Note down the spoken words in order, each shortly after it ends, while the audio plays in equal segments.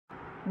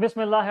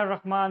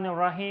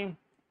Bismillahirrahmanirrahim.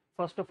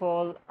 First of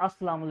all,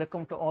 Assalamu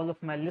alaikum to all of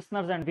my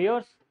listeners and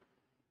viewers.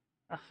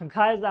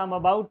 Guys, I'm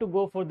about to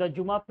go for the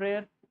Juma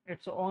prayer.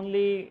 It's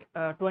only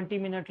 20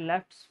 minutes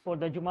left for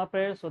the Juma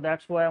prayer, so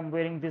that's why I'm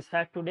wearing this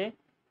hat today,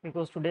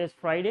 because today is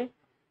Friday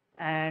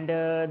and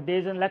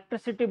there's an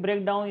electricity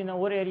breakdown in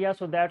our area,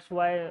 so that's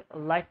why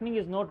lightning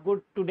is not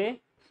good today.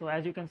 So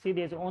as you can see,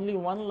 there's only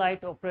one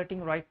light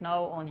operating right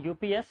now on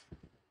UPS.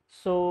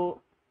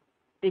 So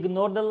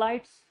ignore the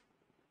lights,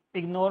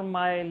 ignore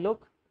my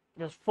look,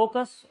 just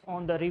focus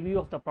on the review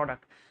of the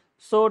product.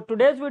 So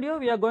today's video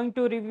we are going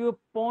to review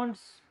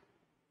Pond's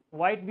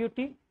White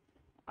Beauty.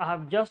 I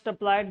have just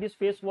applied this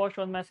face wash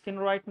on my skin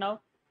right now,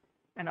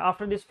 and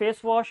after this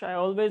face wash I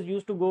always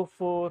used to go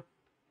for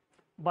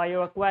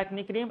Bio Aqua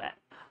acne cream.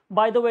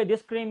 By the way,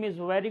 this cream is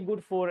very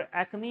good for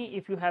acne.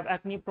 If you have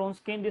acne prone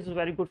skin, this is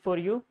very good for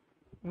you.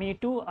 Me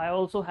too, I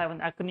also have an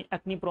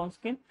acne prone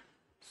skin.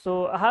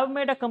 So I have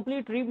made a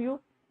complete review,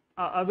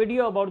 a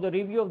video about the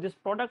review of this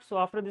product. So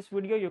after this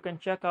video you can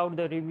check out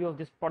the review of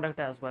this product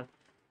as well.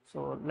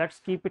 So let's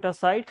keep it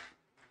aside.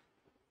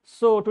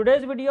 So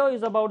today's video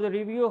is about the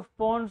review of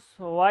Pond's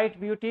White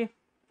Beauty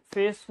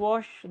face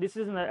wash. This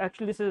is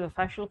a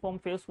facial foam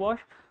face wash.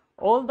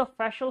 All the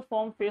facial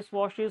foam face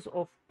washes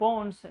of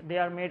Pond's, they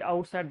are made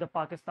outside the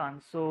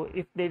Pakistan. So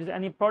if there is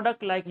any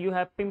product like you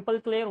have Pimple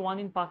Clear one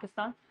in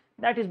Pakistan,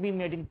 that is being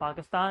made in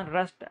Pakistan.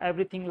 Rest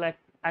everything like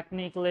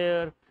Acne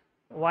Clear,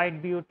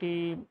 White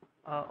Beauty,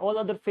 all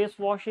other face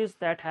washes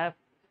that have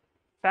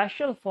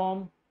facial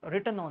foam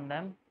written on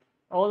them,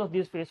 all of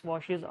these face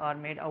washes are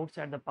made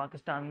outside the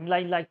Pakistan,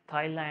 like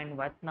Thailand,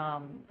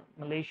 Vietnam,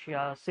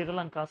 Malaysia, Sri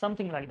Lanka,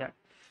 something like that.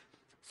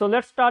 So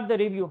let's start the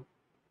review.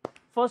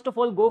 First of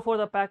all, go for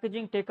the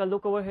packaging. Take a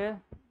look over here.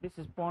 This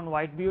is Pond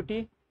White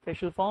Beauty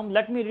facial foam.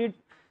 Let me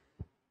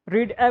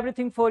read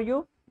everything for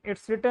you.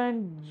 It's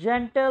written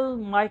gentle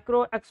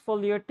micro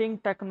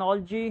exfoliating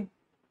technology,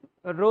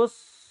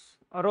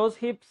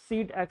 rosehip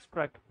seed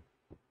extract.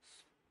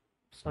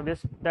 So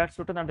that's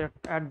written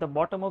at the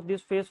bottom of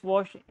this face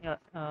wash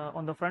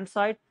on the front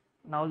side.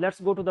 Now let's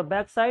go to the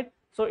back side.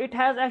 So it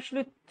has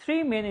actually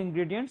three main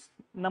ingredients.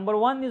 Number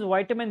one is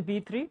vitamin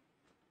B3,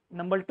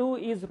 number two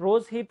is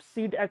rosehip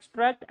seed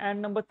extract, and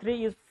number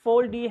three is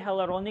 4D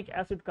hyaluronic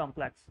acid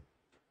complex.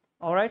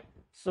 All right,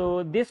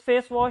 so this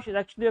face wash is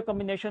actually a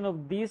combination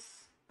of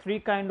these three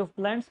kind of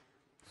blends.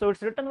 So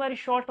it's written very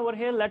short over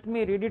here. Let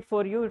me read it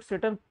for you. It's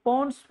written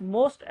Pond's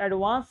most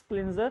advanced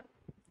cleanser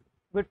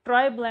with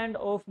tri-blend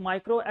of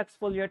micro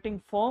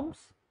exfoliating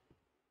foams,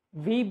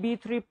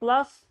 VB3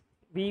 plus,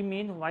 V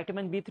mean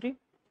vitamin B3,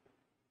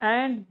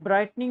 and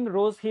brightening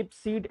rosehip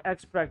seed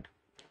extract,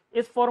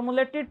 is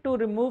formulated to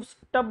remove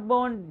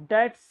stubborn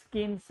dead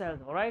skin cells.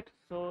 All right,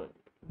 so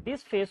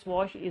this face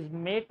wash is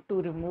made to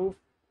remove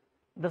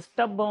the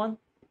stubborn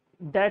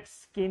dead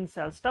skin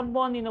cells.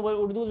 Stubborn, in our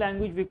Urdu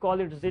language we call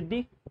it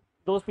ziddi.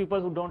 Those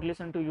people who don't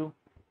listen to you,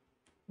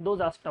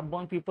 those are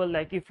stubborn people.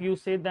 Like if you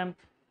say them,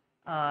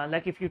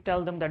 like if you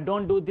tell them that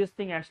don't do this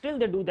thing and still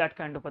they do that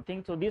kind of a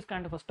thing. So these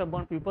kind of a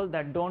stubborn people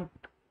that don't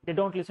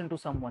listen to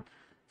someone.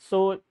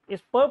 So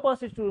its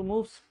purpose is to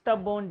remove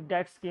stubborn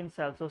dead skin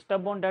cells. So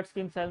stubborn dead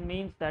skin cell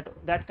means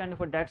that kind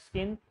of a dead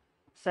skin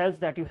cells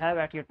that you have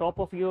at the top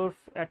of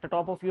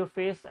your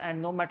face,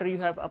 and no matter you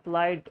have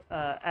applied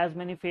as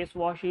many face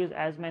washes,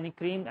 as many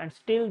creams, and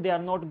still they are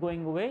not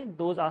going away,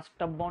 those are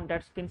stubborn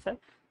dead skin cells.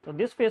 So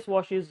this face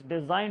wash is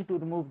designed to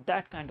remove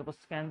that kind of a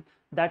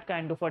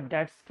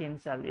dead skin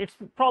cell. It's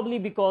probably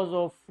because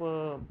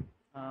of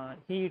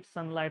heat,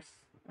 sunlight,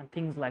 and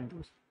things like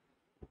those.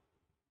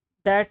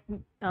 That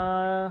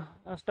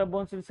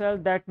stubborn cell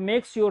that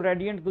makes your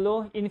radiant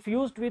glow,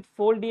 infused with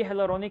 4D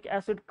hyaluronic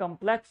acid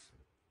complex,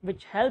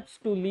 which helps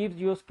to leave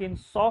your skin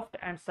soft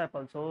and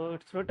supple. So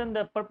it's written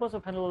the purpose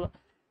of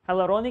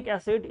hyaluronic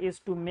acid is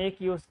to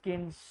make your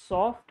skin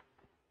soft,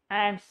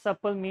 and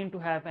supple mean to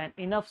have an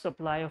enough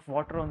supply of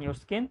water on your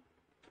skin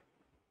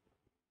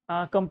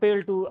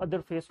compared to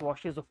other face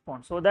washes of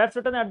Pond. So that's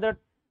written at that.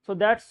 So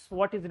that's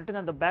what is written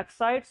at the back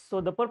side. So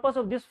the purpose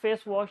of this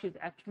face wash is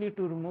actually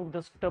to remove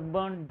the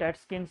stubborn dead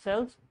skin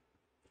cells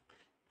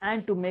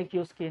and to make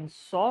your skin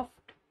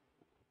soft.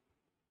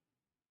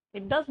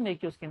 It does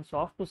make your skin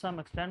soft to some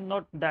extent,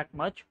 not that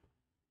much,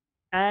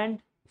 and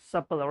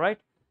supple. All right,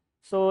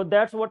 so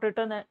that's what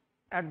written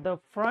at the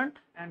front,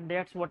 and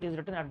that's what is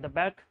written at the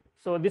back.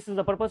 So this is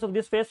the purpose of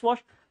this face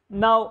wash.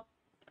 Now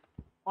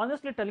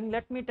honestly telling,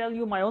 let me tell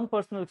you my own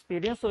personal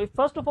experience. So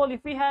first of all,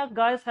 if we have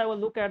a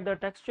look at the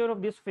texture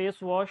of this face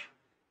wash.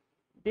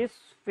 This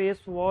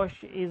face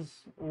wash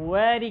is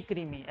very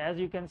creamy. As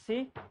you can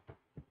see,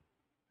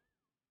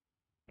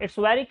 it's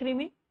very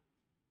creamy.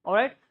 All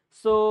right,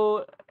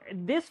 so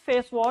this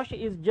face wash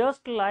is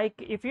just like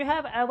if you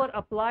have ever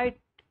applied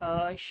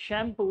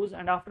shampoos,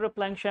 and after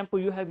applying shampoo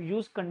you have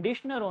used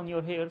conditioner on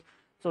your hair.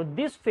 So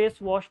this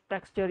face wash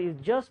texture is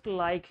just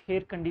like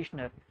hair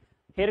conditioner.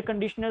 Hair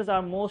conditioners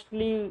are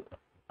mostly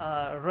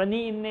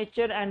runny in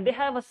nature, and they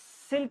have a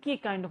silky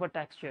kind of a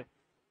texture.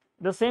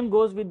 The same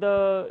goes with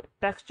the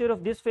texture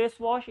of this face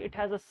wash. It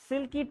has a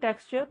silky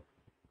texture,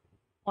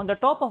 On the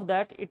top of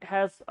that, it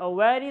has a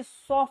very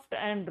soft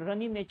and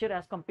runny nature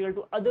as compared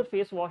to other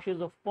face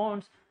washes of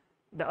Pond's.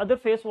 The other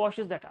face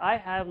washes that I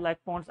have,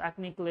 like Pond's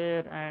Acne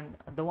Clear and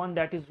the one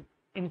that is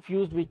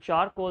infused with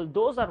charcoal,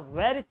 those are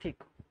very thick.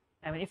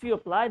 I mean, if you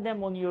apply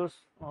them on your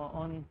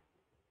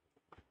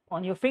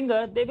on your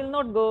finger, they will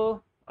not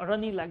go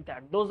runny like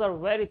that. Those are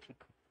very thick.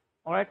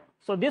 All right.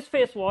 So this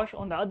face wash,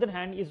 on the other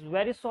hand, is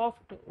very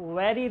soft,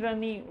 very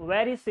runny,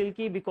 very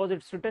silky, because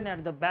it's written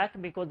at the back,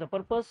 because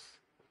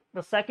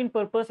the second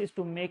purpose is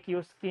to make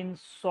your skin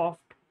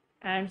soft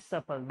and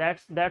supple.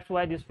 That's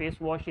why this face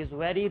wash is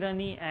very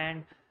runny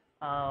and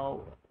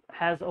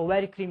has a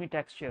very creamy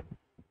texture.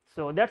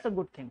 So that's a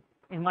good thing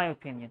in my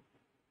opinion.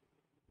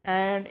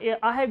 And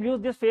I have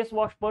used this face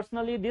wash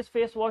personally. This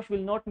face wash will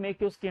not make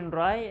your skin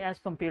dry as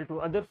compared to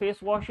other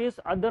face washes.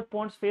 Other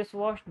Pond's face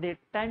wash, they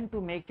tend to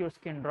make your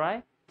skin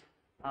dry.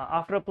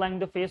 After applying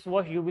the face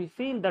wash, you will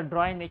feel the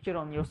dry nature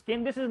on your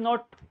skin. This is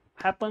not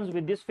happens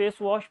with this face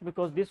wash,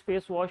 because this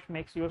face wash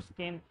makes your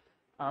skin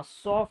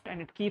soft,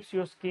 and it keeps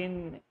your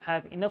skin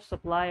have enough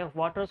supply of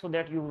water so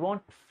that you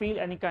won't feel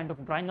any kind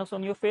of dryness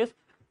on your face.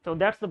 So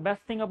that's the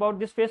best thing about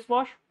this face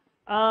wash.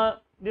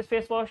 This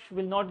face wash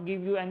will not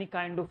give you any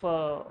kind of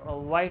a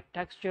white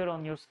texture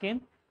on your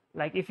skin.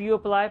 Like if you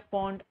apply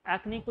Pond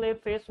Acne Clear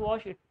face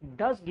wash, it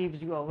does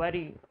gives you a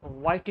very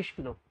whitish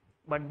glow,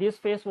 but this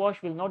face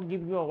wash will not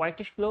give you a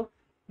whitish glow.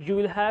 You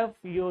will have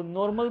your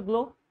normal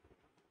glow,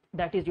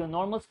 that is your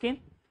normal skin.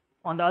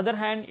 On the other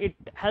hand, it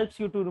helps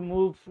you to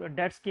remove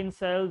dead skin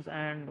cells,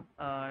 and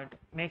it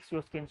makes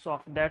your skin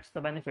soft. That's the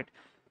benefit.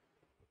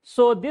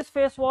 So this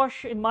face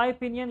wash, in my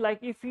opinion, like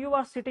if you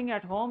are sitting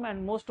at home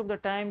and most of the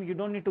time you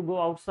don't need to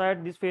go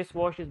outside, this face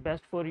wash is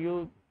best for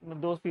you.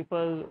 Those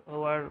people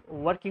who are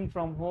working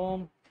from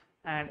home,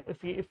 and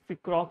if we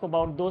talk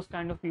about those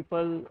kind of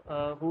people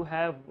who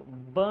have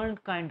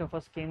burned kind of a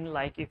skin,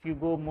 like if you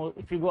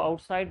go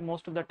outside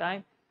most of the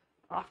time,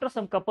 after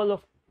some couple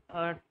of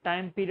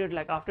time period,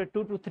 like after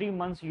 2 to 3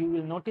 months, you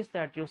will notice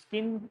that your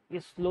skin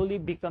is slowly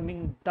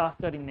becoming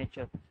darker in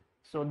nature.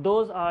 So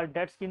those are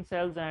dead skin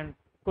cells, and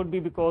could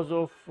be because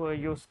of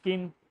your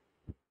skin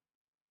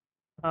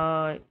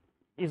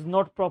is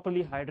not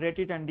properly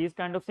hydrated and these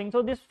kind of things.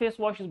 So this face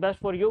wash is best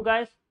for you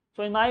guys.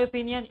 So in my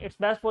opinion, it's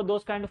best for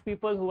those kind of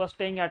people who are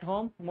staying at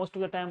home most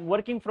of the time,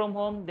 working from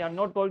home. They are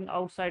not going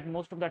outside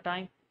most of the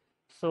time,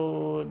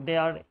 so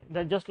they're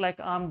just like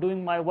I'm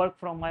doing my work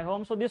from my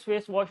home. So this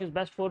face wash is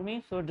best for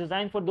me. So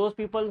designed for those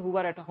people who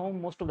are at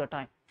home most of the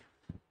time.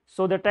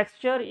 So the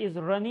texture is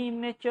runny in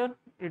nature,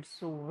 it's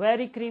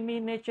very creamy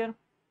in nature.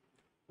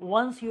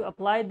 Once you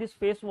apply this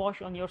face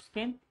wash on your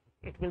skin,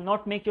 it will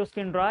not make your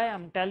skin dry,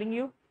 I'm telling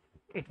you.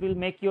 It will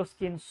make your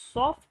skin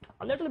soft,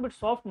 a little bit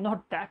soft,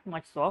 not that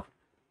much soft.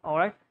 All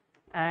right.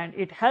 And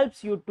it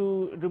helps you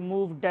to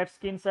remove dead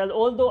skin cells.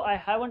 Although I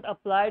haven't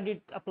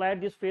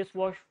applied this face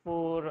wash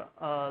for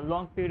a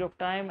long period of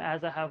time,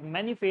 as I have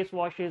many face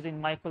washes in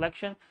my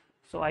collection.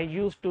 So I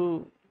used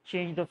to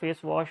change the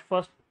face wash.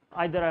 First,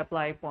 either I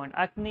apply Pond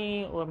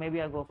Acne, or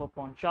maybe I go for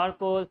Pond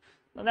Charcoal.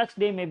 The next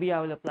day maybe I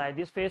will apply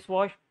this face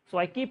wash. So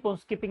I keep on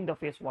skipping the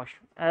face wash,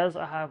 as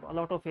I have a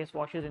lot of face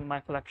washes in my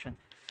collection.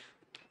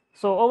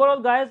 So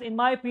overall guys, in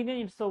my opinion,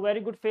 it's a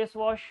very good face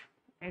wash.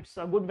 It's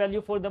a good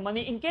value for the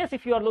money. In case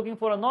if you are looking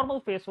for a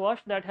normal face wash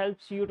that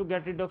helps you to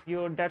get rid of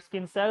your dead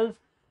skin cells,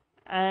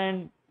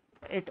 and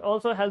it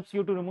also helps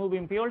you to remove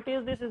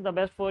impurities, this is the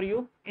best for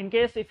you. In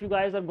case if you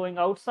guys are going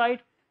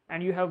outside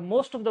and you have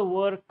most of the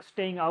work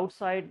staying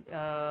outside,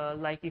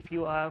 like if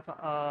you have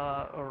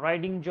a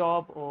riding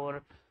job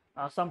or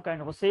some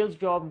kind of a sales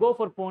job, go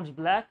for Pond's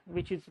Black,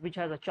 which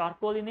has a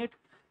charcoal in it.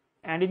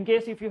 And in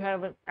case if you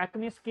have an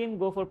acne skin,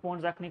 go for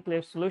Pond's Acne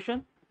Clear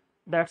solution.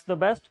 That's the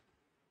best.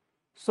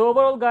 So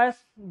overall guys,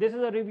 this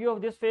is a review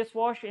of this face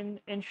wash.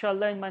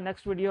 Inshallah in my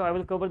next video I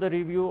will cover the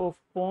review of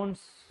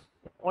Pond's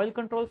oil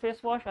control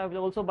face wash. I will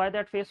also buy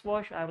that face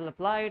wash, I will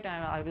apply it,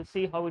 and I will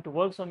see how it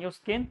works on your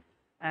skin,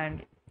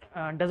 and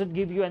does it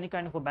give you any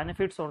kind of a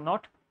benefits or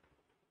not.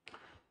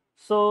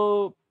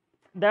 So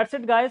that's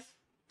it guys.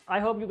 I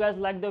hope you guys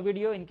like the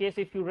video. In case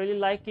if you really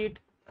like it,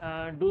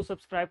 do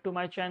subscribe to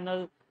my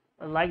channel,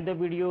 like the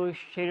video,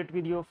 share it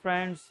with your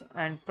friends,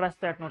 and press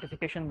that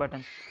notification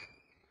button.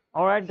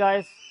 All right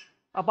guys,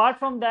 apart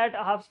from that,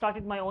 I have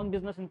started my own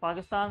business in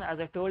Pakistan. As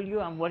I told you,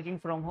 I'm working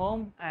from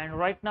home, and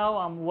right now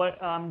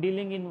I'm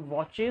dealing in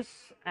watches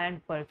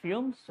and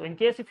perfumes. So in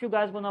case if you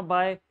guys want to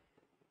buy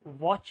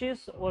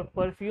watches or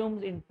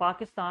perfumes in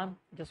Pakistan,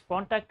 just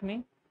contact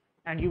me,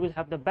 and you will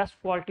have the best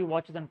quality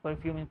watches and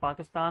perfume in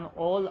Pakistan.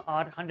 All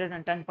are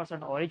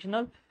 110%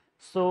 original.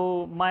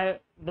 So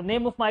the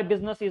name of my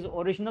business is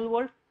Original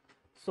World.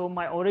 So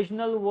my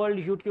Original World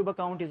YouTube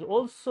account is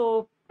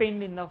also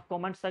pinned in the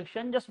comment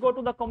section. Just go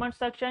to the comment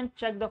section,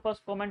 check the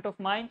first comment of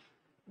mine.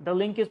 The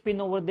link is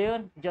pinned over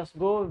there. Just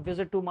go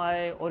visit to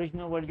my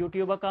Original World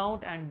YouTube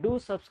account and do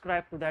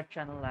subscribe to that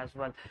channel as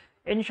well.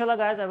 Inshallah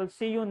guys, I will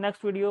see you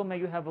next video. May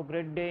you have a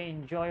great day.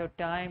 Enjoy your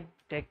time.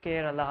 Take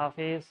care. Allah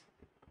Hafiz.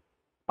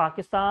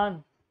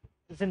 Pakistan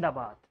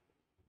Zindabad.